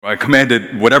I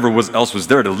commanded whatever else was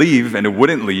there to leave, and it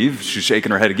wouldn't leave. She's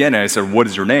shaking her head again, and I said, "What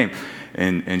is your name?"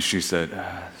 And she said,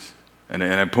 and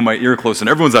I put my ear close, and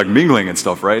everyone's like mingling and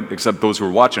stuff, right? Except those who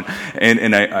were watching.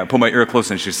 And I put my ear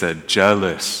close, and she said,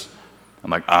 "Jealous."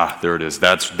 I'm like, there it is.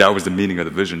 That was the meaning of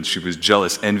the vision. She was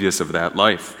jealous, envious of that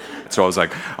life. So I was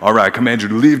like, all right, I command you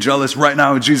to leave jealous right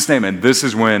now in Jesus' name. And this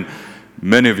is when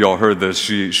many of y'all heard this.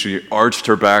 She arched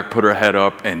her back, put her head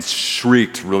up, and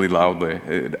shrieked really loudly.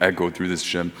 It echoed through this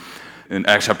gym. In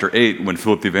Acts chapter 8, when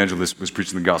Philip the evangelist was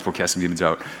preaching the gospel, casting demons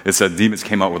out, it said demons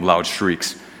came out with loud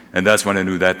shrieks. And that's when I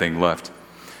knew that thing left.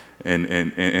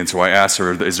 And so I asked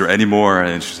her, is there any more?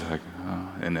 And she's like,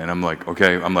 and I'm like,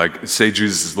 okay. I'm like, say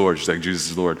Jesus is Lord. She's like, Jesus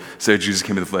is Lord. Say Jesus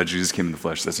came in the flesh. Jesus came in the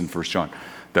flesh. That's in 1 John.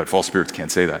 That false spirits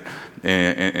can't say that.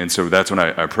 And so that's when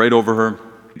I prayed over her.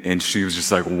 And she was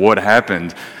just like, what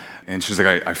happened? And she's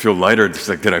like, I feel lighter. She's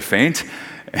like, did I faint?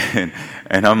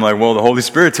 And I'm like, well, the Holy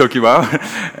Spirit took you out.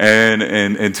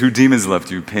 And two demons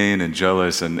left you, pain and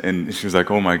jealous. And she was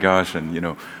like, oh my gosh. And,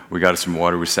 we got her some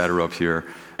water. We sat her up here.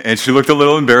 And she looked a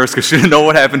little embarrassed because she didn't know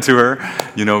what happened to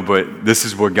her, but this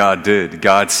is what God did.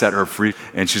 God set her free,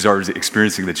 and she's already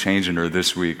experiencing the change in her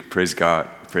this week. Praise God.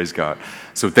 Praise God.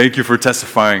 So thank you for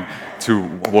testifying to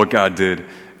what God did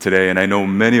today. And I know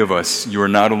many of us, you are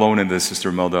not alone in this, Sister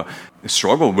Imelda,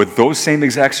 struggle with those same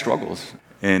exact struggles.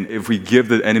 And if we give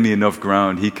the enemy enough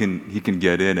ground, he can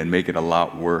get in and make it a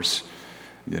lot worse.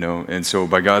 And so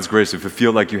by God's grace, if you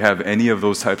feel like you have any of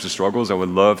those types of struggles, I would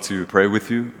love to pray with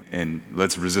you, and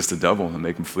let's resist the devil and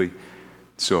make him flee.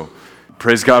 So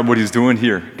praise God what he's doing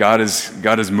here. God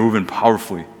is moving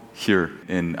powerfully here,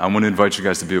 and I want to invite you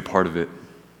guys to be a part of it.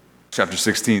 Chapter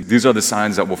 16, these are the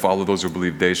signs that will follow those who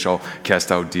believe. They shall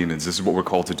cast out demons. This is what we're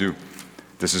called to do.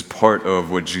 This is part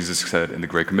of what Jesus said in the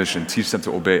Great Commission. Teach them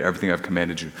to obey everything I've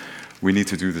commanded you. We need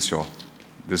to do this, y'all.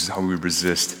 This is how we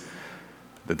resist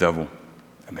the devil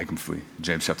and make him flee.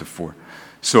 James chapter 4.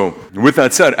 So with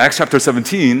that said, Acts chapter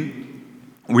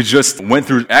 17, we just went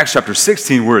through Acts chapter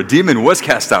 16 where a demon was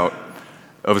cast out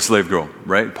of a slave girl,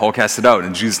 right? Paul cast it out.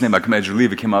 In Jesus' name, I command you to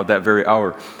leave. It came out that very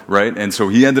hour, right? And so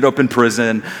he ended up in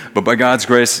prison, but by God's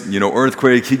grace,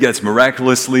 earthquake, he gets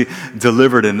miraculously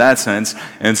delivered in that sense.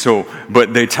 And so,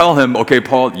 but they tell him, okay,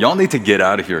 Paul, y'all need to get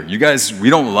out of here. You guys, we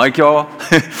don't like y'all.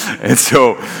 And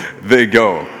so they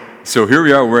go. So here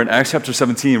we are, we're in Acts chapter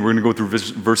 17. We're going to go through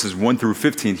verses 1 through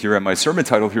 15 here. And my sermon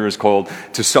title here is called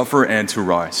To Suffer and to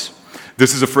Rise.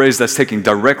 This is a phrase that's taken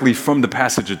directly from the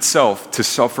passage itself, to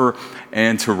suffer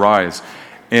and to rise.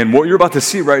 And what you're about to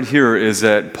see right here is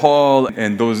that Paul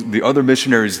and the other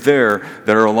missionaries there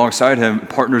that are alongside him,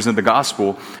 partners in the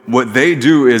gospel, what they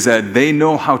do is that they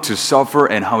know how to suffer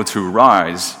and how to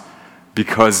rise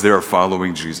because they're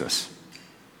following Jesus.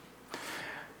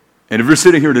 And if you're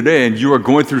sitting here today and you are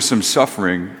going through some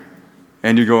suffering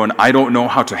and you're going, I don't know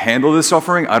how to handle this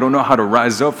suffering, I don't know how to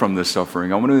rise up from this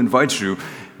suffering, I want to invite you,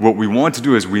 what we want to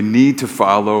do is we need to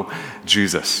follow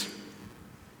Jesus.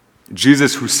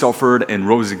 Jesus who suffered and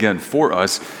rose again for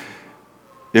us.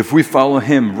 If we follow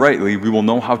him rightly, we will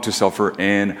know how to suffer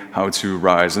and how to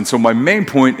rise. And so my main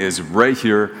point is right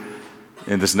here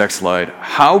in this next slide.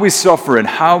 How we suffer and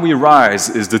how we rise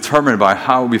is determined by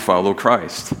how we follow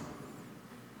Christ.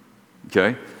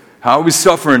 Okay? How we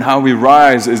suffer and how we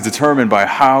rise is determined by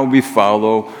how we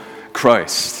follow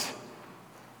Christ.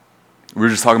 We were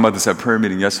just talking about this at prayer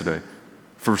meeting yesterday.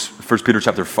 First Peter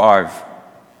chapter 5,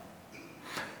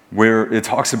 where it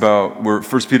talks about, where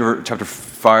 1 Peter chapter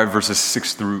 5, verses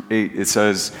 6 through 8, it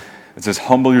says,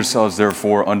 humble yourselves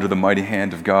therefore under the mighty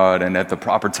hand of God, and at the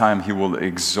proper time he will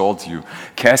exalt you,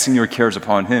 casting your cares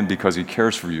upon him because he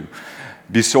cares for you.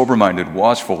 Be sober-minded,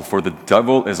 watchful, for the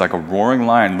devil is like a roaring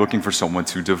lion looking for someone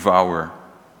to devour.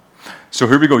 So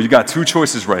here we go. You got two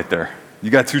choices right there. You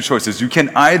got two choices. You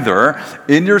can either,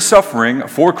 in your suffering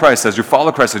for Christ, as you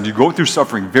follow Christ, and you go through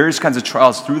suffering, various kinds of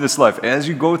trials through this life, as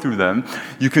you go through them,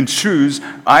 you can choose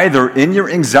either in your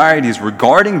anxieties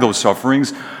regarding those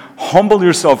sufferings, humble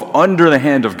yourself under the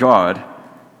hand of God,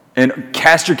 and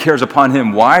cast your cares upon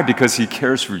him. Why? Because he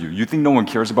cares for you. You think no one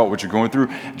cares about what you're going through?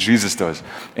 Jesus does.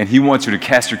 And he wants you to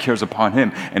cast your cares upon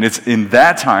him. And it's in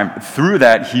that time, through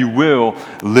that, he will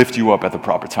lift you up at the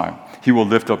proper time. He will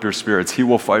lift up your spirits. He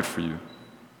will fight for you.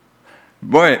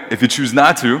 But if you choose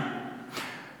not to,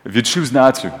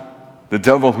 the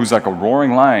devil, who's like a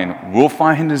roaring lion, will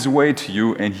find his way to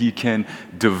you, and he can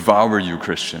devour you,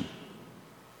 Christian.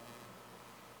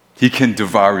 He can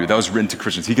devour you. That was written to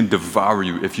Christians. He can devour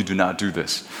you if you do not do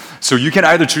this. So you can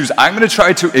either choose, I'm going to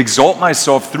try to exalt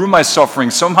myself through my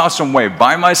suffering somehow, some way,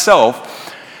 by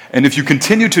myself. And if you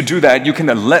continue to do that, you can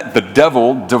let the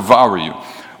devil devour you.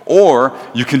 Or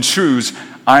you can choose,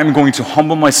 I'm going to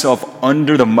humble myself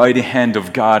under the mighty hand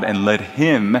of God and let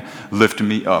him lift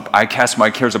me up. I cast my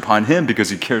cares upon him because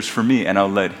he cares for me, and I'll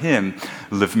let him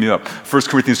lift me up. 1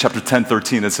 Corinthians chapter 10,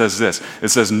 13, it says this. It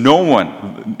says,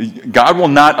 God will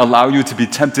not allow you to be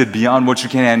tempted beyond what you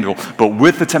can handle, but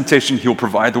with the temptation, he'll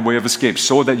provide the way of escape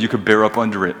so that you could bear up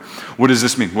under it. What does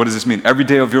this mean? What does this mean? Every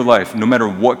day of your life, no matter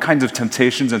what kinds of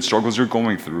temptations and struggles you're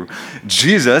going through,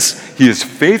 Jesus, he is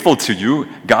faithful to you.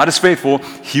 God is faithful.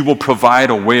 He will provide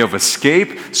a way of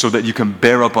escape so that you can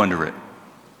bear up under it.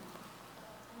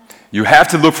 You have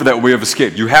to look for that way of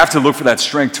escape. You have to look for that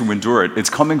strength to endure it. It's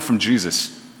coming from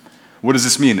Jesus. What does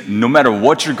this mean? No matter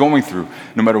what you're going through,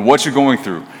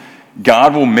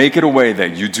 God will make it a way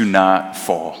that you do not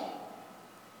fall.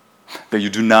 That you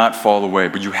do not fall away.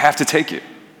 But you have to take it.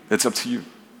 It's up to you.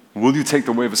 Will you take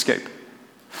the way of escape?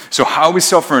 So how we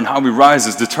suffer and how we rise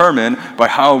is determined by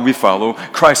how we follow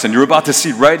Christ. And you're about to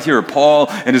see right here, Paul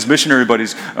and his missionary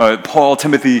buddies, Paul,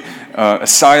 Timothy,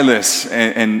 Silas,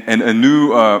 and a new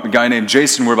guy named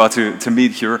Jason we're about to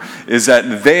meet here, is that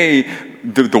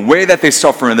the way that they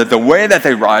suffer and that the way that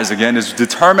they rise again is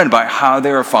determined by how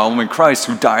they are following Christ,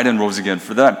 who died and rose again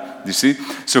for them. You see?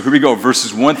 So here we go,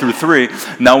 verses 1 through 3.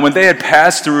 Now when they had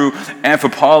passed through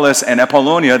Amphipolis and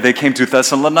Apollonia, they came to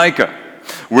Thessalonica,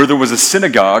 where there was a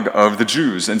synagogue of the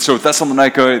Jews. And so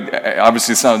Thessalonica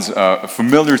obviously sounds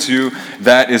familiar to you.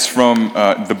 That is from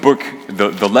the book,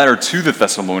 the letter to the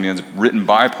Thessalonians written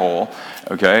by Paul.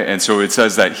 Okay, and so it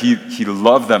says that he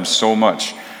loved them so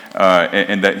much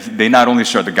and that they not only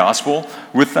shared the gospel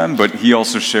with them, but he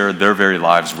also shared their very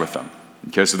lives with them.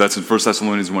 Okay, so that's in 1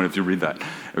 Thessalonians 1 if you read that.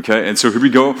 Okay, and so here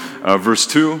we go, verse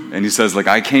 2, and he says,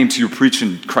 I came to you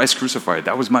preaching Christ crucified.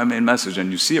 That was my main message,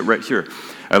 and you see it right here.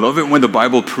 I love it when the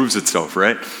Bible proves itself,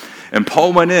 right? And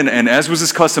Paul went in, and as was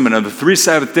his custom, and on the 3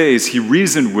 Sabbath days, he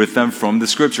reasoned with them from the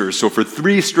scriptures. So for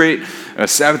 3 straight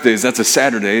Sabbath days, that's a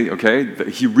Saturday, okay,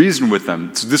 he reasoned with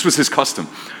them. So this was his custom.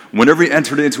 Whenever he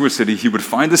entered into a city, he would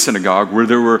find a synagogue where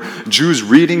there were Jews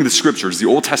reading the scriptures, the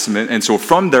Old Testament, and so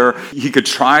from there, he could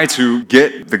try to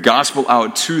get the gospel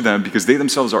out to them because they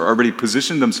themselves are already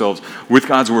positioned themselves with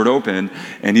God's word open,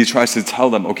 and he tries to tell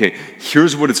them, okay,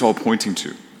 here's what it's all pointing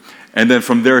to. And then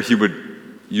from there, he would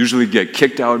usually get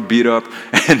kicked out, beat up,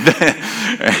 and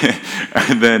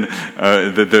then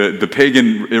the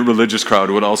pagan irreligious crowd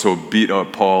would also beat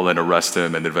up Paul and arrest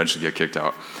him and eventually get kicked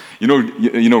out.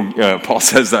 Paul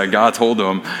says that God told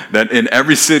him that in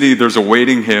every city there's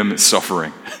awaiting him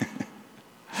suffering.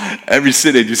 Every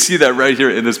city, you see that right here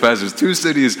in this passage. 2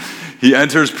 cities, he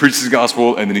enters, preaches the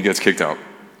gospel, and then he gets kicked out.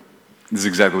 This is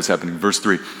exactly what's happening. Verse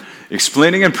 3.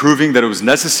 Explaining and proving that it was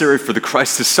necessary for the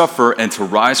Christ to suffer and to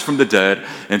rise from the dead,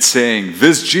 and saying,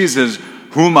 this Jesus,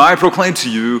 whom I proclaim to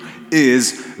you,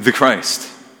 is the Christ.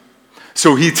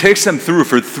 So he takes them through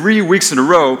for 3 weeks in a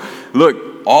row.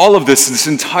 Look, all of this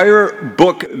entire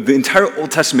book, the entire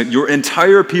Old Testament, your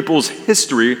entire people's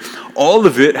history, all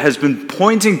of it has been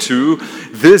pointing to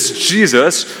this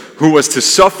Jesus who was to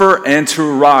suffer and to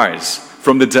rise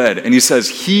from the dead. And he says,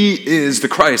 he is the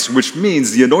Christ, which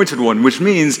means the anointed one, which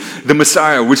means the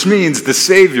Messiah, which means the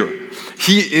Savior.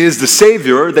 He is the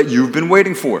Savior that you've been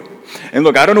waiting for. And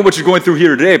look, I don't know what you're going through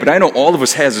here today, but I know all of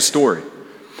us has a story.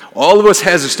 All of us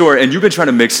has a story, and you've been trying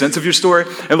to make sense of your story.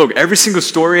 And look, every single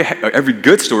story, every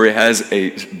good story has a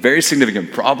very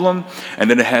significant problem,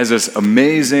 and then it has this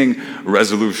amazing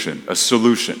resolution, a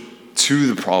solution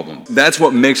to the problem. That's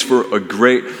what makes for a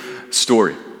great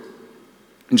story.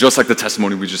 Just like the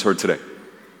testimony we just heard today.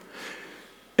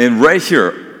 And right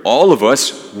here, all of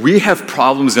us, we have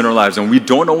problems in our lives and we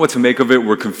don't know what to make of it.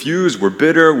 We're confused, we're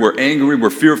bitter, we're angry, we're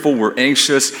fearful, we're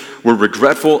anxious, we're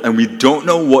regretful, and we don't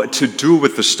know what to do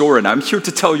with the story. And I'm here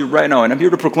to tell you right now, and I'm here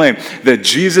to proclaim that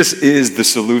Jesus is the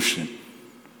solution.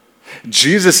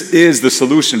 Jesus is the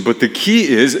solution, but the key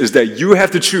is that you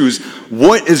have to choose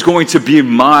what is going to be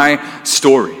my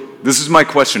story. This is my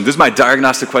question. This is my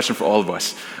diagnostic question for all of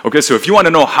us. Okay, so if you want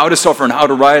to know how to suffer and how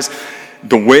to rise,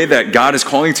 the way that God is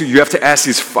calling to, you have to ask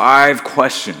these 5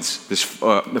 questions. The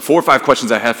 4 or 5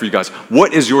 questions I have for you guys.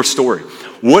 What is your story?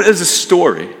 What is the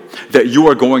story that you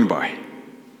are going by?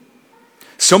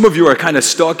 Some of you are kind of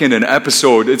stuck in an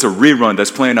episode. It's a rerun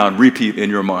that's playing on repeat in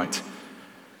your mind.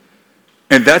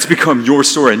 And that's become your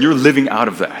story, and you're living out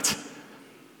of that.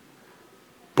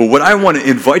 But what I want to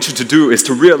invite you to do is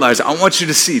to realize, I want you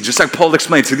to see, just like Paul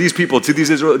explained to these people, to these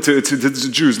the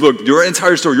Jews, look, your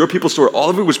entire story, your people's story, all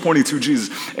of it was pointing to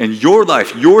Jesus. And your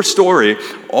life, your story,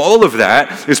 all of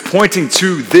that is pointing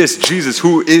to this Jesus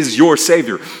who is your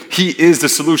Savior. He is the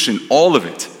solution, all of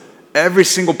it. Every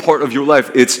single part of your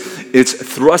life, it's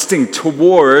thrusting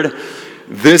toward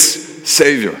this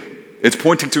Savior. It's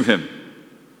pointing to Him.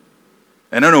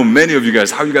 And I know many of you guys,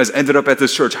 how you guys ended up at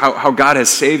this church, how God has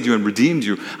saved you and redeemed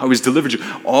you, how he's delivered you.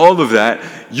 All of that,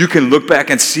 you can look back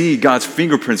and see God's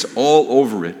fingerprints all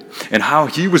over it and how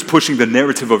he was pushing the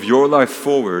narrative of your life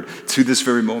forward to this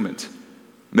very moment.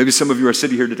 Maybe some of you are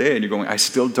sitting here today and you're going, I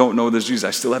still don't know this Jesus.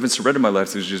 I still haven't surrendered my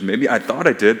life to this Jesus. Maybe I thought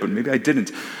I did, but maybe I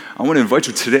didn't. I want to invite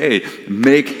you today,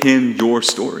 make him your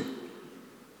story.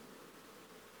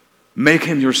 Make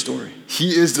him your story.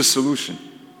 He is the solution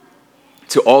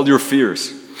to all your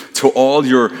fears, to all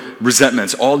your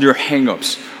resentments, all your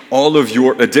hang-ups, all of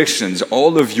your addictions,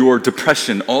 all of your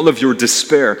depression, all of your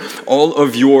despair, all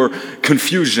of your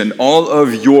confusion, all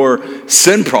of your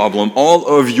sin problem, all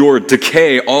of your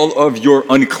decay, all of your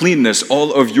uncleanness,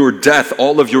 all of your death,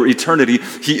 all of your eternity.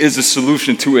 He is the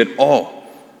solution to it all.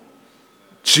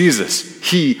 Jesus,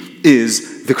 he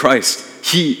is the Christ.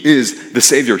 He is the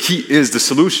Savior. He is the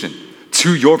solution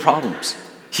to your problems.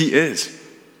 He is.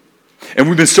 And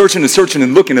we've been searching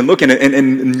and looking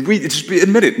and we just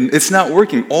admit it, it's not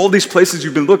working. All these places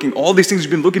you've been looking, all these things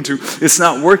you've been looking to, it's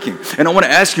not working. And I want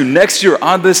to ask you, next year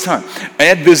on this time,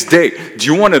 at this date, do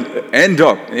you want to end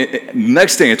up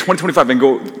next day in 2025 and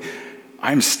go,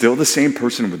 I'm still the same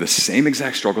person with the same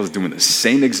exact struggles, doing the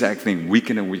same exact thing week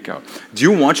in and week out? Do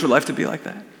you want your life to be like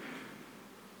that?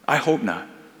 I hope not.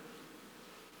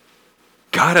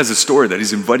 God has a story that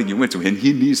he's inviting you into, and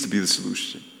he needs to be the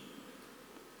solution.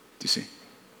 Do you see?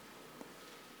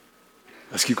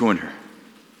 Let's keep going here.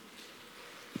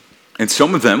 And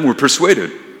some of them were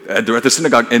persuaded. They're at the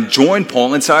synagogue and joined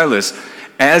Paul and Silas,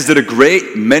 as did a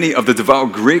great many of the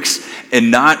devout Greeks and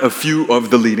not a few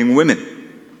of the leading women.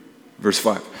 Verse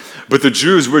 5. But the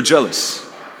Jews were jealous.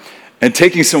 And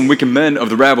taking some wicked men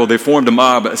of the rabble, they formed a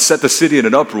mob, set the city in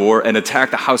an uproar, and attacked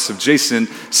the house of Jason,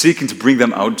 seeking to bring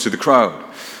them out to the crowd.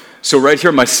 So right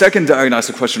here, my second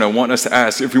diagnostic question I want us to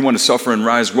ask, if we want to suffer and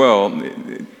rise well,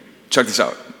 check this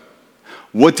out.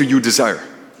 What do you desire?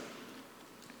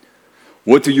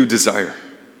 What do you desire?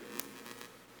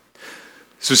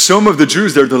 So some of the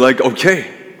Jews there, they're like,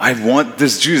 okay, I want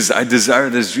this Jesus. I desire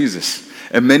this Jesus.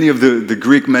 And many of the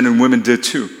Greek men and women did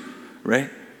too, right?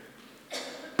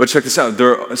 But check this out.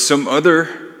 There are some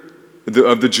other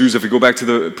of the Jews, if we go back to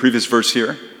the previous verse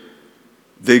here,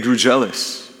 they grew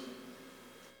jealous.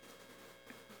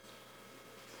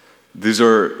 These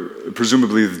are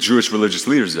presumably the Jewish religious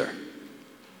leaders there.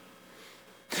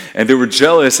 And they were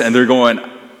jealous and they're going,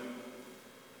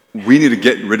 we need to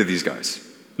get rid of these guys.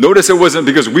 Notice it wasn't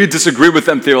because we disagree with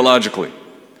them theologically.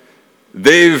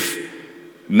 They've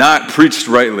not preached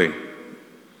rightly.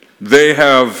 They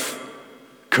have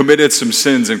committed some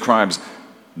sins and crimes.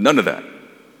 None of that.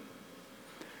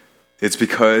 It's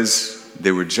because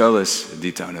they were jealous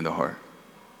deep down in the heart.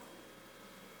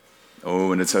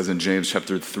 Oh, and it says in James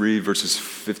chapter 3, verses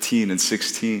 15 and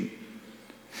 16,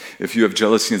 if you have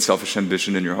jealousy and selfish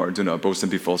ambition in your heart, do not boast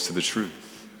and be false to the truth.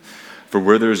 For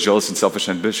where there is jealous and selfish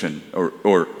ambition,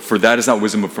 or for that is not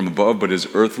wisdom from above, but is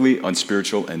earthly,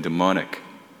 unspiritual, and demonic.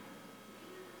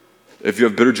 If you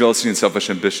have bitter jealousy and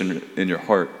selfish ambition in your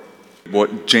heart,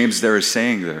 what James there is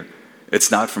saying there,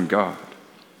 it's not from God.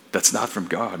 That's not from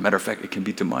God. Matter of fact, it can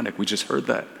be demonic. We just heard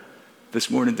that this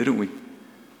morning, didn't we?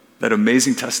 That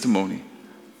amazing testimony.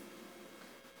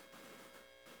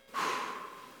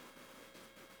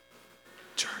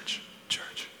 Church.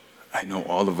 I know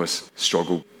all of us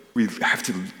struggle. We have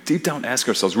to deep down ask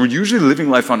ourselves, we're usually living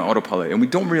life on autopilot and we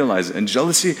don't realize it. And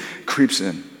jealousy creeps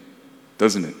in,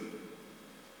 doesn't it?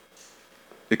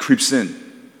 It creeps in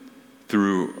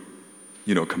through,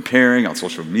 comparing on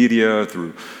social media,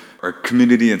 through our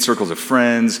community and circles of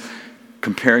friends,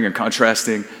 comparing and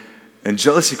contrasting. And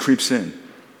jealousy creeps in.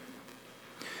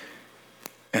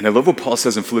 And I love what Paul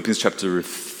says in Philippians chapter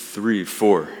 3,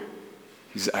 4.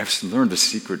 He says, I've learned the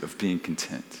secret of being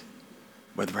content.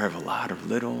 Whether I have a lot or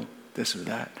little, this or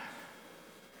that,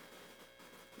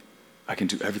 I can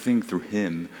do everything through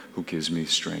him who gives me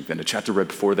strength. And the chapter right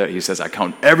before that, he says, I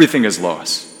count everything as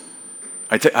loss.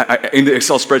 In the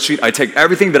Excel spreadsheet, I take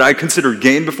everything that I consider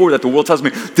gain before, that the world tells me,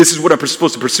 this is what I'm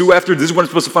supposed to pursue after, this is what I'm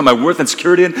supposed to find my worth and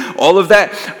security in, all of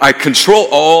that, I control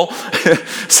all,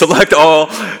 select all,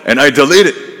 and I delete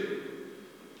it.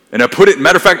 And I put it,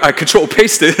 matter of fact, I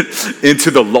paste it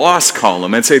into the loss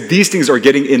column and say, these things are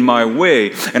getting in my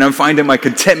way, and I'm finding my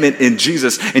contentment in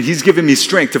Jesus, and he's given me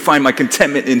strength to find my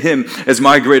contentment in him as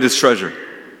my greatest treasure.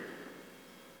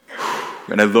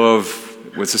 And I love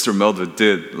what Sister Melda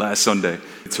did last Sunday,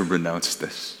 to renounce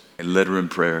this. I led her in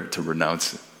prayer to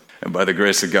renounce it. And by the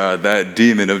grace of God, that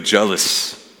demon of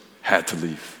jealous had to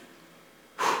leave.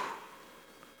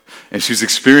 And she's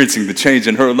experiencing the change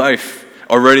in her life.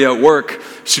 already at work.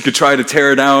 She could try to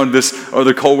tear down this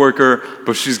other coworker,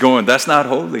 but she's going, that's not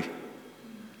holy.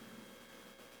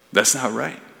 That's not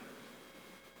right.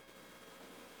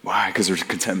 Why? Because her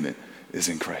contentment is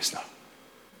in Christ now.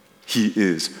 He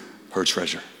is her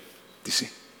treasure. Do you see?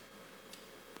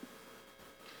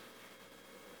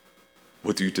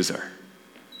 What do you desire?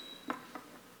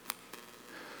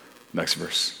 Next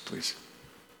verse, please.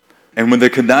 And when they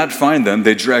could not find them,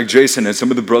 they dragged Jason and some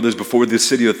of the brothers before the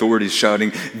city authorities,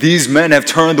 shouting, "These men have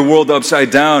turned the world upside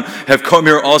down, have come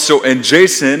here also, and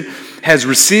Jason has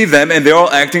received them, and they're all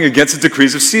acting against the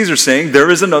decrees of Caesar, saying, there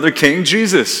is another king,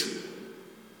 Jesus."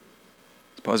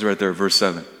 Let's pause right there, verse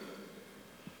 7.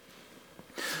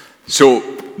 So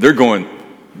they're going,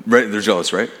 right? They're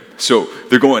jealous, right? So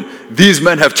they're going, these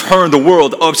men have turned the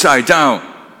world upside down.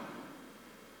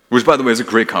 Which, by the way, is a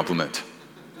great compliment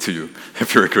to you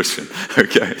if you're a Christian,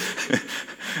 okay?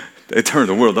 They turned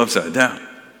the world upside down.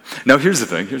 Now, here's the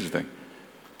thing.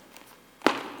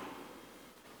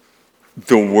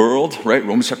 The world, right?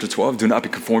 Romans chapter 12, do not be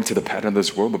conformed to the pattern of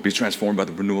this world, but be transformed by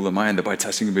the renewal of the mind, that by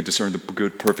testing you may discern the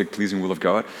good, perfect, pleasing will of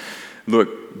God.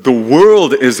 Look, the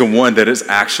world is the one that is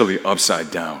actually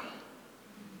upside down.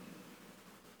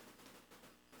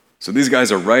 So these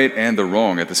guys are right and they're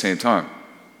wrong at the same time.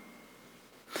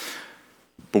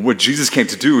 But what Jesus came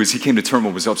to do is he came to turn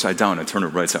what was upside down and turn it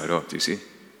right side up. Do you see?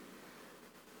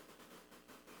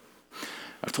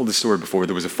 I've told this story before.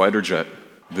 There was a fighter jet.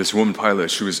 This woman pilot,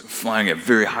 she was flying at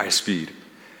very high speed.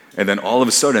 And then all of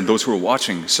a sudden, those who were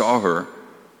watching saw her.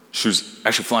 She was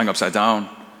actually flying upside down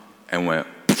and went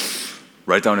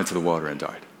right down into the water and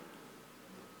died.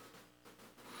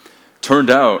 Turned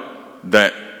out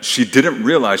that she didn't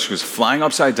realize she was flying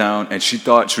upside down, and she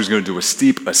thought she was going to do a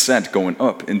steep ascent going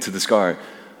up into the sky,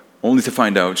 only to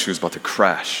find out she was about to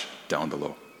crash down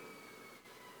below.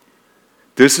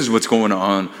 This is what's going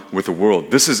on with the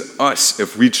world. This is us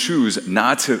if we choose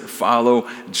not to follow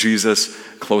Jesus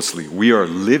closely. We are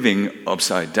living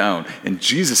upside down, and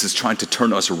Jesus is trying to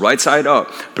turn us right side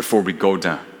up before we go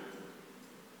down.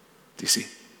 Do you see?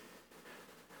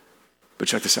 But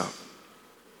check this out.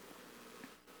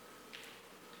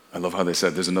 I love how they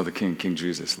said there's another king, King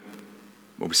Jesus.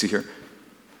 What we see here,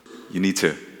 you need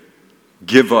to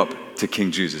give up to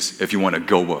King Jesus if you want to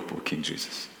go up with King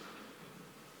Jesus.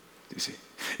 Do you see?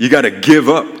 You got to give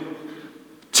up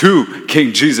to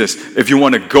King Jesus if you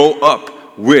want to go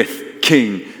up with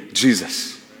King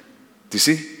Jesus. Do you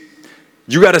see?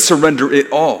 You got to surrender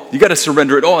it all. You got to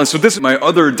surrender it all. And so this is my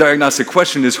other diagnostic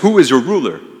question is, who is your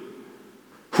ruler?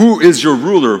 Who is your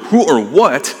ruler? Who or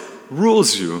what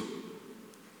rules you?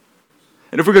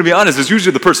 And if we're going to be honest, it's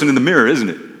usually the person in the mirror, isn't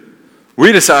it?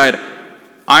 We decide,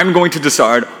 I'm going to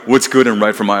decide what's good and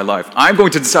right for my life. I'm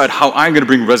going to decide how I'm going to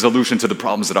bring resolution to the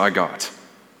problems that I got.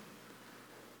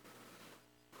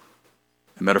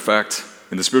 As a matter of fact,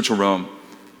 in the spiritual realm,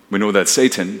 we know that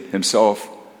Satan himself,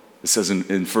 it says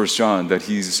in 1 John that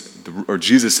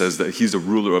Jesus says that he's the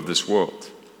ruler of this world.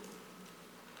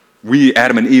 We,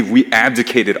 Adam and Eve, we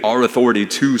abdicated our authority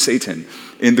to Satan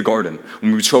in the garden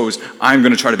when we chose, I'm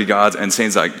going to try to be God, and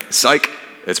Satan's like, psych,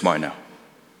 it's mine now.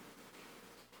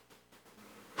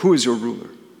 Who is your ruler?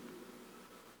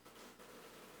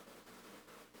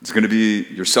 It's going to be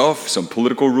yourself, some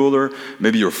political ruler,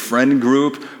 maybe your friend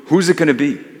group. Who's it going to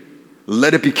be?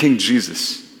 Let it be King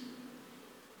Jesus.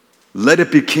 Let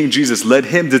it be King Jesus. Let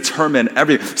him determine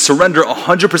everything. Surrender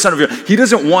 100% of your life. He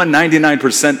doesn't want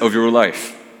 99% of your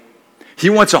life. He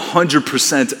wants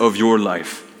 100% of your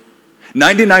life.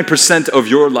 99% of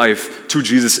your life to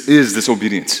Jesus is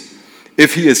disobedience.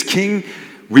 If he is king,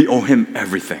 we owe him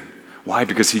everything. Why?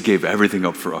 Because he gave everything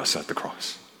up for us at the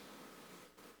cross.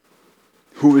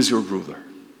 Who is your ruler?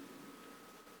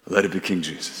 Let it be King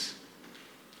Jesus.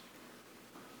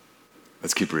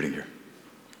 Let's keep reading here.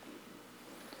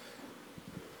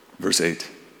 Verse 8.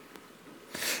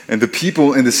 And the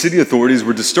people and the city authorities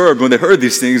were disturbed when they heard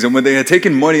these things, and when they had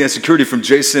taken money as security from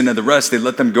Jason and the rest, they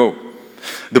let them go.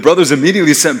 The brothers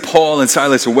immediately sent Paul and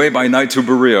Silas away by night to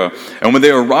Berea, and when they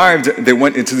arrived, they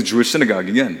went into the Jewish synagogue.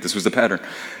 Again, this was the pattern.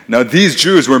 Now these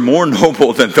Jews were more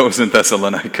noble than those in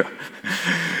Thessalonica.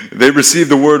 They received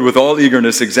the word with all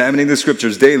eagerness, examining the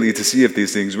scriptures daily to see if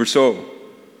these things were so.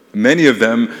 Many of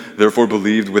them, therefore,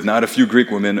 believed, with not a few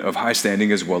Greek women of high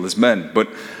standing as well as men. But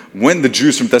when the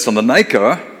Jews from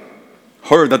Thessalonica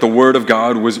heard that the word of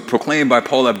God was proclaimed by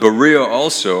Paul at Berea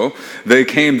also, they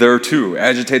came there too,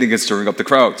 agitating and stirring up the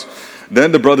crowds.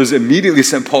 Then the brothers immediately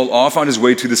sent Paul off on his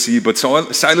way to the sea, but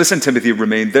Silas and Timothy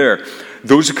remained there.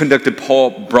 Those who conducted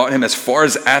Paul brought him as far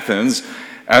as Athens,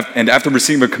 and after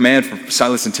receiving a command from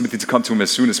Silas and Timothy to come to him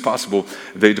as soon as possible,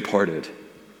 they departed.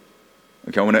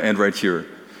 Okay, I want to end right here.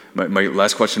 My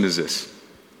last question is this.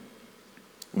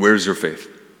 Where is your faith?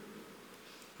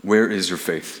 Where is your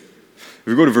faith? If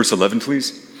we go to verse 11,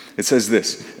 please. It says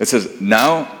this. It says,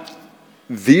 now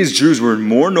these Jews were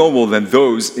more noble than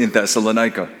those in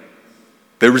Thessalonica.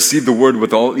 They received the word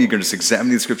with all eagerness,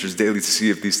 examining the scriptures daily to see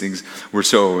if these things were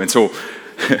so. And so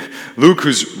Luke,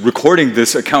 who's recording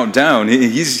this account down,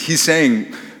 he's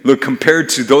saying, look, compared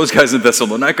to those guys in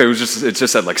Thessalonica, it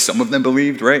just said like some of them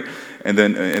believed, right? And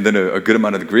then a good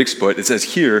amount of the Greeks. But it says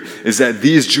here is that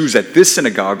these Jews at this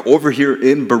synagogue over here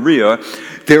in Berea,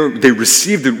 they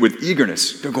received it with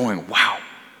eagerness. They're going,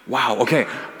 wow, okay,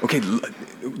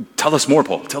 tell us more,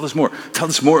 Paul. Tell us more. Tell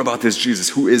us more about this Jesus.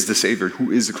 Who is the Savior?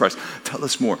 Who is the Christ? Tell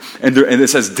us more. And it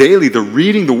says daily they're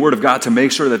reading the Word of God to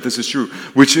make sure that this is true,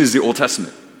 which is the Old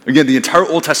Testament. Again, the entire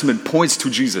Old Testament points to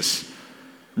Jesus,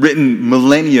 written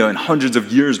millennia and hundreds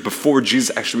of years before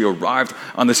Jesus actually arrived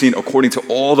on the scene, according to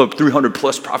all the 300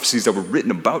 plus prophecies that were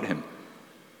written about him.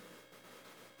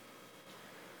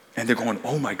 And they're going,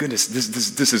 oh my goodness, this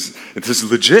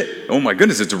is legit. Oh my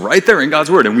goodness, it's right there in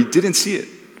God's Word, and we didn't see it.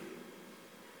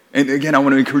 And again, I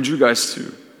want to encourage you guys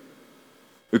to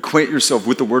acquaint yourself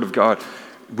with the Word of God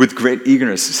with great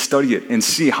eagerness. Study it and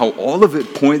see how all of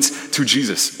it points to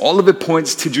Jesus. All of it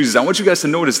points to Jesus. I want you guys to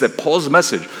notice that Paul's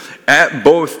message at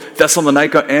both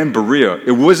Thessalonica and Berea,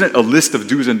 it wasn't a list of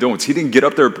do's and don'ts. He didn't get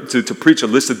up there to preach a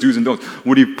list of do's and don'ts.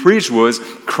 What he preached was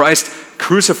Christ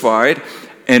crucified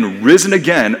and risen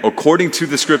again according to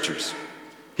the scriptures.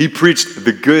 He preached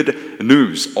the good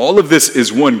news. All of this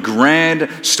is one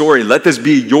grand story. Let this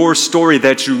be your story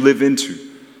that you live into.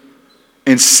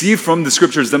 And see from the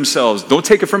scriptures themselves. Don't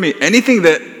take it from me. Anything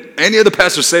that any of the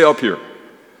pastors say up here,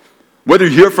 whether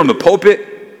you hear it from the pulpit,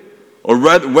 or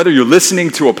whether you're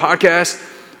listening to a podcast,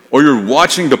 or you're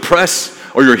watching the press,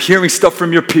 or you're hearing stuff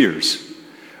from your peers,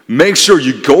 make sure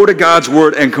you go to God's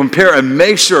Word and compare and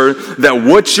make sure that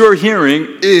what you're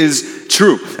hearing is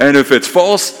true. And if it's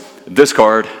false,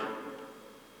 discard.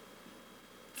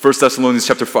 1 Thessalonians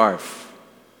chapter 5.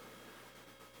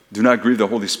 Do not grieve the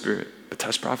Holy Spirit, but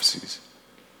test prophecies.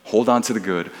 Hold on to the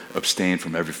good. Abstain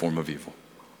from every form of evil.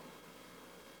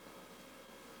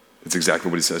 It's exactly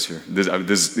what he says here. This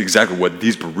is exactly what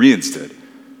these Bereans did.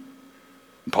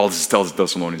 And Paul just tells the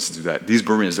Thessalonians to do that. These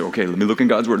Bereans said, okay, let me look in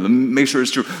God's Word. Let me make sure it's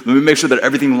true. Let me make sure that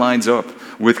everything lines up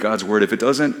with God's Word. If it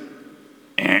doesn't,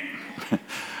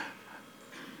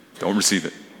 don't receive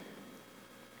it.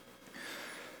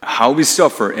 How we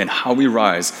suffer and how we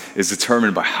rise is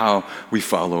determined by how we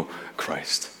follow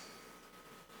Christ.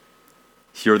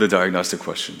 Here are the diagnostic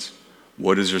questions.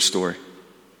 What is your story?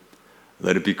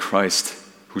 Let it be Christ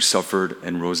who suffered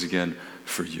and rose again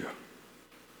for you.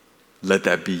 Let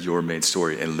that be your main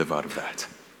story and live out of that.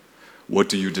 What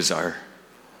do you desire?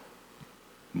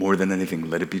 More than anything,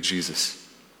 let it be Jesus.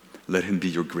 Let him be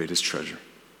your greatest treasure.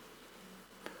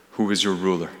 Who is your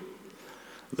ruler?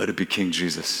 Let it be King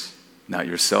Jesus. Not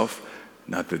yourself,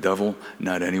 not the devil,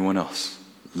 not anyone else.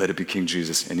 Let it be King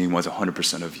Jesus, and he wants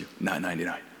 100% of you, not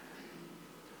 99.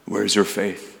 Where is your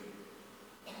faith?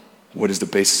 What is the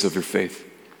basis of your faith?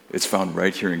 It's found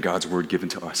right here in God's Word given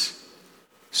to us.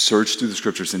 Search through the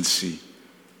scriptures and see.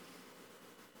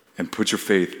 And put your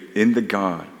faith in the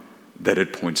God that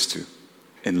it points to.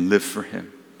 And live for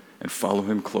him. And follow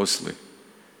him closely.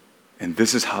 And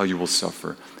this is how you will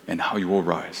suffer and how you will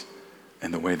rise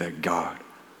in the way that God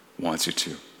wants you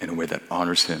to. In a way that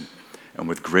honors him. And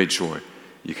with great joy,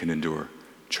 you can endure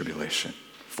tribulation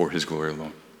for his glory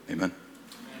alone. Amen?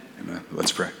 Amen.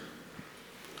 Let's pray.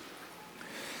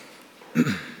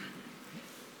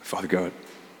 Father God,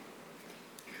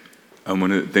 I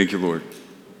want to thank you, Lord,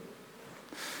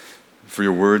 for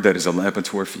your word that is a lamp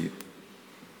unto our feet,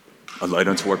 a light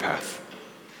unto our path.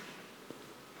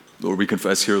 Lord, we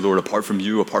confess here, Lord, apart from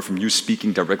you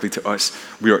speaking directly to us,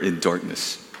 we are in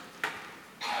darkness.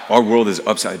 Our world is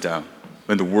upside down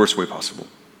in the worst way possible.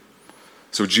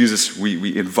 So Jesus,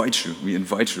 we invite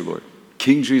you, Lord.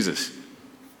 King Jesus,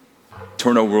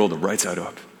 turn our world right side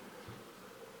up.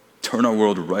 Turn our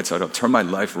world right side up. Turn my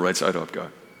life right side up,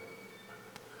 God.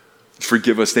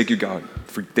 Forgive us. Thank you, God.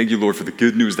 Thank you, Lord, for the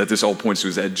good news that this all points to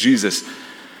is that Jesus,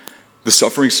 the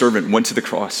suffering servant, went to the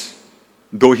cross.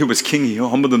 Though he was king, he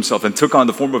humbled himself and took on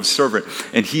the form of a servant.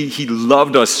 And he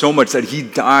loved us so much that he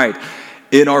died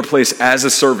in our place as a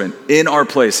servant, in our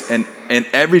place. And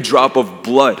every drop of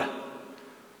blood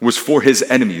was for his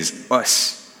enemies,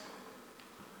 us.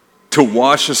 To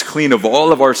wash us clean of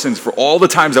all of our sins, for all the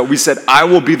times that we said, I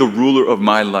will be the ruler of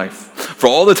my life. For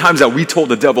all the times that we told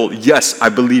the devil, yes, I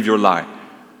believe your lie.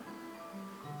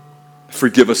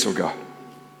 Forgive us, oh God.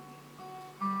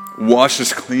 Wash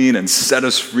us clean and set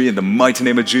us free in the mighty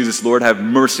name of Jesus. Lord, have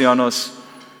mercy on us.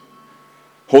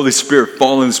 Holy Spirit,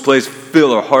 fall in this place.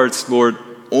 Fill our hearts, Lord.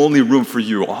 Only room for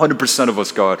you. 100% of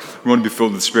us, God. We want to be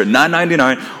filled with the Spirit. Not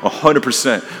 99,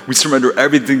 100%. We surrender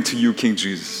everything to you, King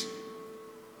Jesus.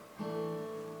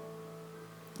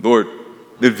 Lord,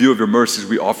 in view of your mercies,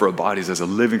 we offer our bodies as a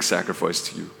living sacrifice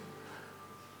to you,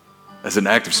 as an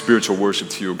act of spiritual worship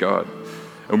to you, God.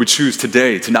 And we choose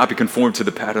today to not be conformed to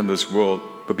the pattern of this world,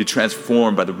 but be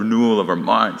transformed by the renewal of our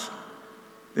minds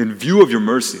in view of your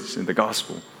mercies in the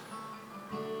gospel,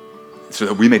 so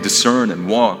that we may discern and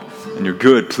walk in your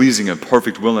good, pleasing, and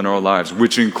perfect will in our lives,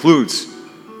 which includes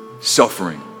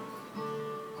suffering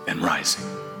and rising.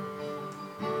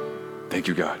 Thank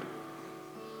you, God.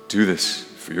 Do this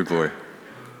for your glory.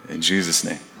 In Jesus'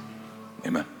 name,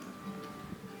 amen.